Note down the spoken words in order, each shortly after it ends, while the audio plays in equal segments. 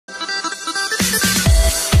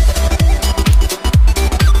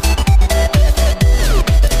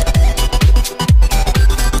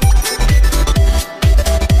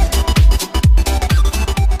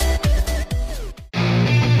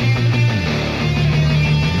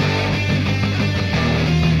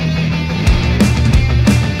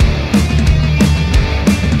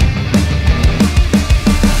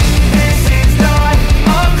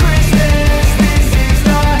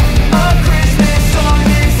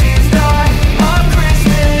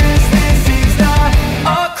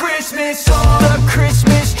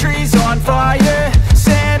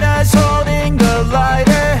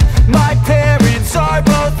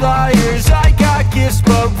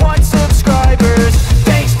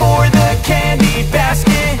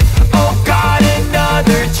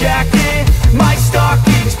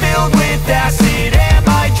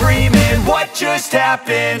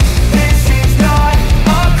happen. This is not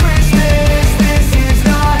a Christmas. This is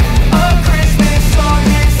not a Christmas song.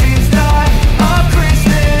 This is not a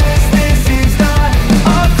Christmas. This is not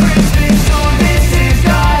a Christmas song. This is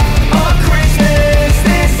not a Christmas.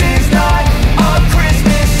 This is not a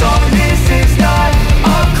Christmas song. This is not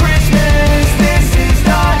a Christmas. This is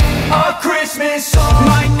not a Christmas song.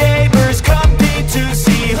 My neighbors compete to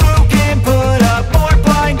see who can put up more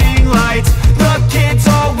blinding lights. The kids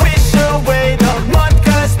all wish away the month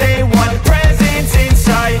 'cause they want presents in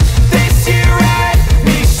sight. This year had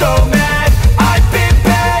me so mad, I've been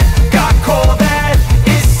bad, got coal that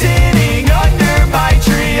is sitting under my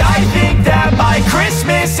tree. I think that my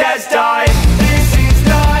Christmas has died. This is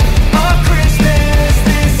not a Christmas.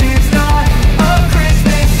 This is not a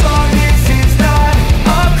Christmas song. This is not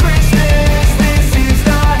a Christmas. This is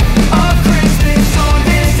not a Christmas song.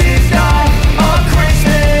 This is not a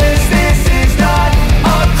Christmas. This is not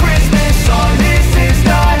a Christmas song. This is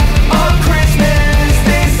not a Christmas.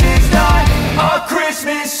 This is not a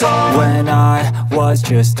Christmas song. When I was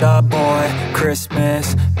just a boy,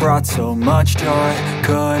 Christmas brought so much joy.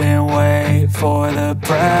 Couldn't wait for the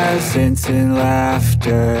presents and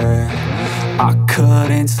laughter. I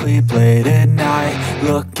couldn't sleep late at night,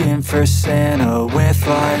 looking for Santa with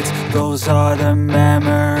lights. Those are the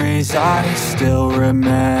memories I still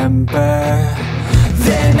remember.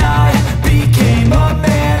 Then I became a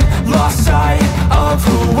man, lost sight of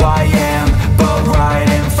who I am. But right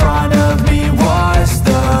in front of me was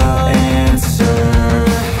the answer.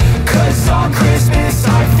 'Cause on Christmas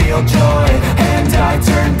I feel joy, and I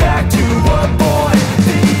turn back to a boy.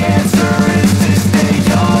 The answer is to stay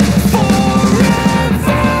young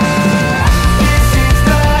forever. This is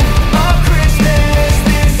not a Christmas.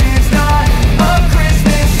 This is not a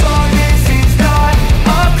Christmas song. This is not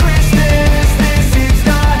a Christmas. This is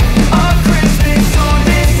not a Christmas song.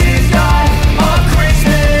 This is not a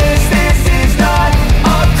Christmas. This is not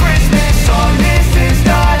a Christmas song. This is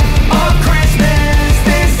not a Christmas.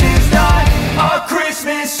 This is not a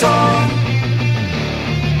Christmas song.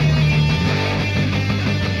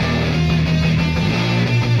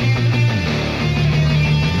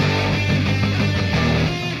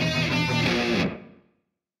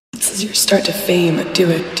 This is your start to fame. Do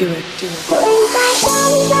it, do it, do it. We got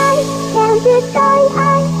young life, can't destroy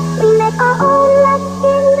us. We make our own luck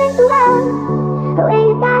in this world. We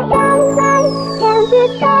got young life, can't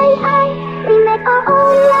destroy us. We make our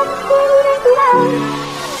own luck in this world.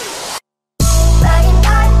 But in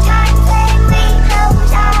dark times when we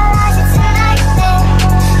close our eyes, it's a nightmare.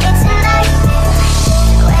 It's a nightmare.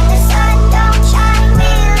 When the sun don't shine,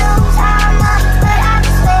 we lose our minds. But I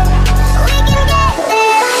swear we can get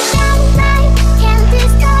there. Young life can't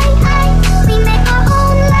destroy us. We make our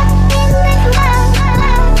own luck in this world.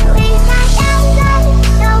 We got young life,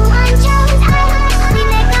 no one chose us. We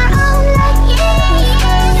make our own luck, yeah. We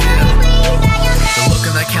got young life. The look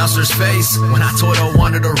in that counselor's face when I told her I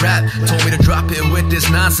wanted to rap, told me to drop it with this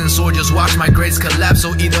nonsense or just watch my grades collapse.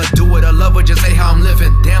 So either do it or love it, just say how I'm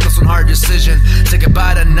living. Damn, that's one hard decision. Say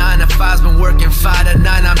goodbye to 9 to 5's, been working 5 to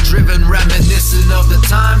 9. I'm driven, reminiscent of the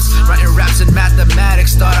times, writing raps and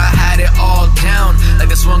mathematics. Thought I had it all down, like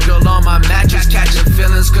this one girl on my mattress, catching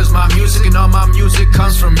feelings 'cause my music and all my music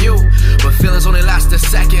comes from you. But feelings only last a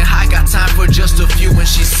second, I got time for just a few. When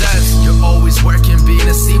she says, you're always working, being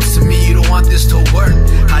it seems to me you don't want this to work.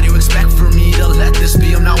 How do you expect for me to let this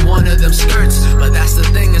be? I'm not one of them skirts. But that's the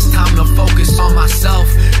thing, it's time to focus on myself,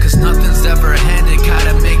 'cause nothing's ever handed,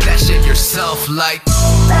 gotta make that shit yourself. Like,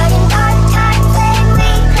 But in dark times when we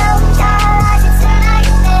close our eyes, it's a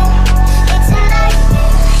nightmare. It's a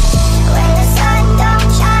nightmare. When the sun don't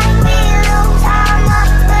shine, we lose our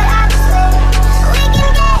minds. But I swear we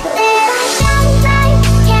can get there. Young life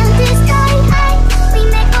can't destroy us. We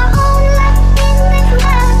make our own luck in this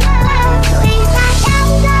world. We got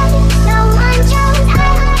young life, no one chose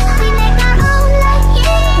us. We make our own luck,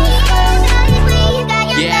 yeah. We got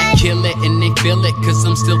young Yeah, I life. kill it and they feel it, 'cause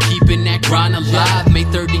I'm still keeping that grind alive.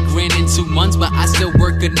 Made 30 grand in 2 months, but I still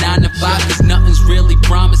work a 9 to 5, 'cause nothing's really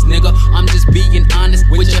promised, nigga. I'm just being honest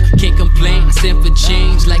with ya. Can't complain, I stand for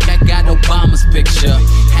change like I got Obama's picture.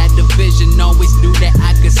 Had the vision, always knew that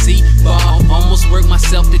I could see far. Almost worked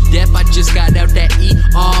myself to death, I just got out that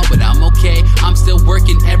ER. But I'm okay, I'm still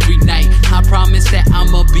working every night. I promise that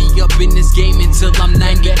I'ma be up in this game until I'm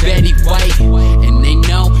 90, Betty White. And they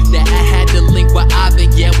know that I had to link with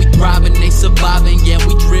Ivan. Yeah, we thriving, they surviving. Yeah,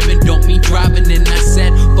 we driven, don't mean driving. And I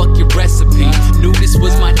said, fuck your recipe. Knew this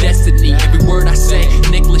was my destiny. Every word I say,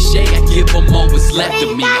 Nick Lachey, I give them all what's left of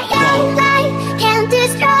me. We got young life, can't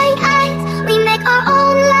destroy us. We make our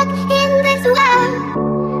own luck in this world.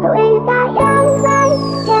 We got young life,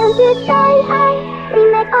 can't destroy us. We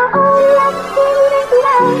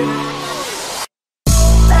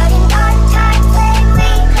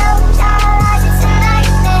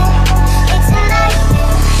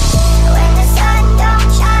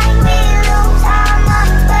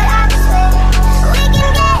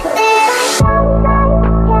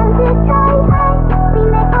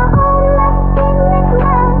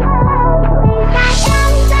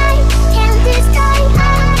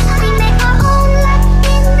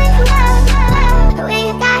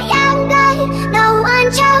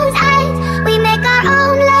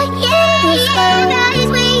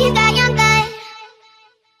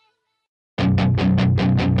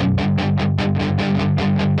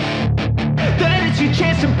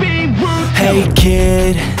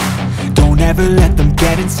never let them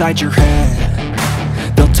get inside your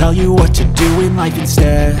head. They'll tell you what to do in life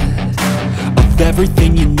instead of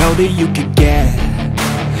everything you know that you could get.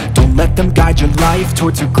 Don't let them guide your life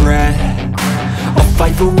towards regret. I'll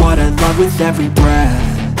fight for what I love with every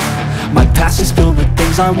breath. My past is filled with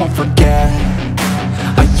things I won't forget.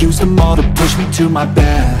 I use them all to push me to my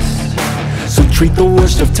best. So treat the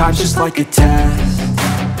worst of times just like a test.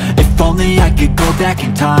 If only I could go back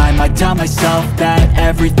in time, I'd tell myself that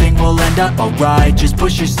everything will end up alright. Just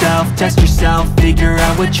push yourself, test yourself, figure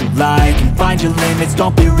out what you like, and find your limits,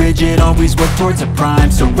 don't be rigid, always work towards a prime.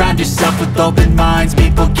 Surround yourself with open minds,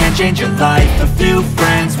 people can change your life. A few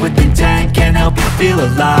friends with intent can help you feel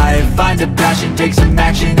alive. Find a passion, take some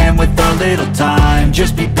action, and with a little time,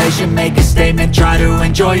 just be patient, make a statement, try to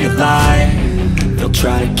enjoy your life. They'll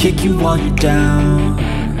try to kick you while you're down.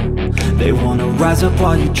 They wanna rise up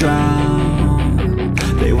while you drown.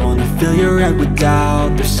 They wanna fill your head with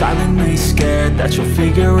doubt. They're silently scared that you'll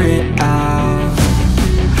figure it out.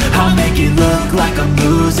 I'll make it look like I'm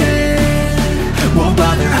losing, won't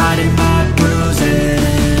bother hiding my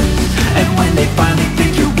bruises. And when they finally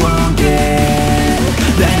think you're wounded,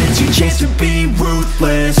 then it's your chance to be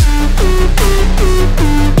ruthless.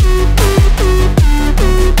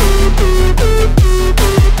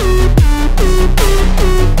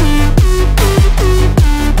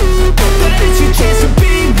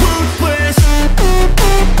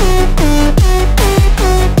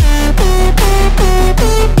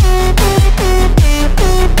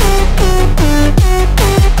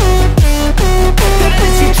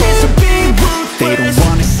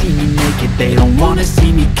 They don't wanna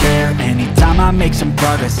see me care. Anytime I make some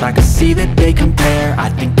progress, I can see that they compare. I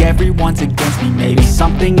think everyone's against me, maybe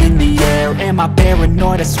something in the air. Am I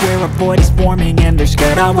paranoid? I swear a void is forming and they're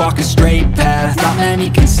scared. I walk a straight path, not many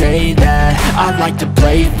can say that. I like to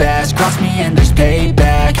play fast, cross me and there's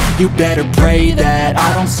payback. You better pray that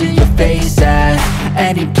I don't see your face at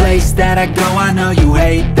any place that I go. I know you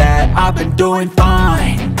hate that. I've been doing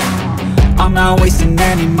fine, I'm not wasting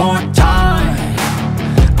any more time.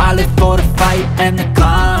 I live for the fight and the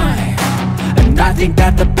climb, and I think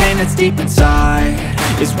that the pain that's deep inside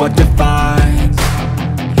is what defines.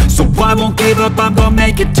 So I won't give up, I'm gonna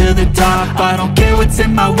make it to the top. I don't care what's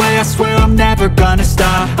in my way, I swear I'm never gonna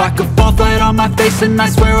stop. I could fall flat on my face and I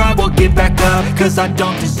swear I will get back up, cause I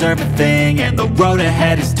don't deserve a thing and the road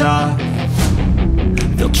ahead is tough.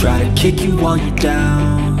 They'll try to kick you while you're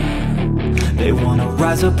down. They wanna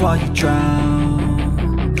rise up while you drown.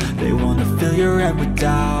 They wanna fill your head with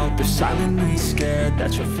doubt. They're silently scared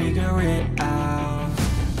that you'll figure it out.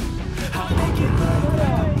 I'll make it look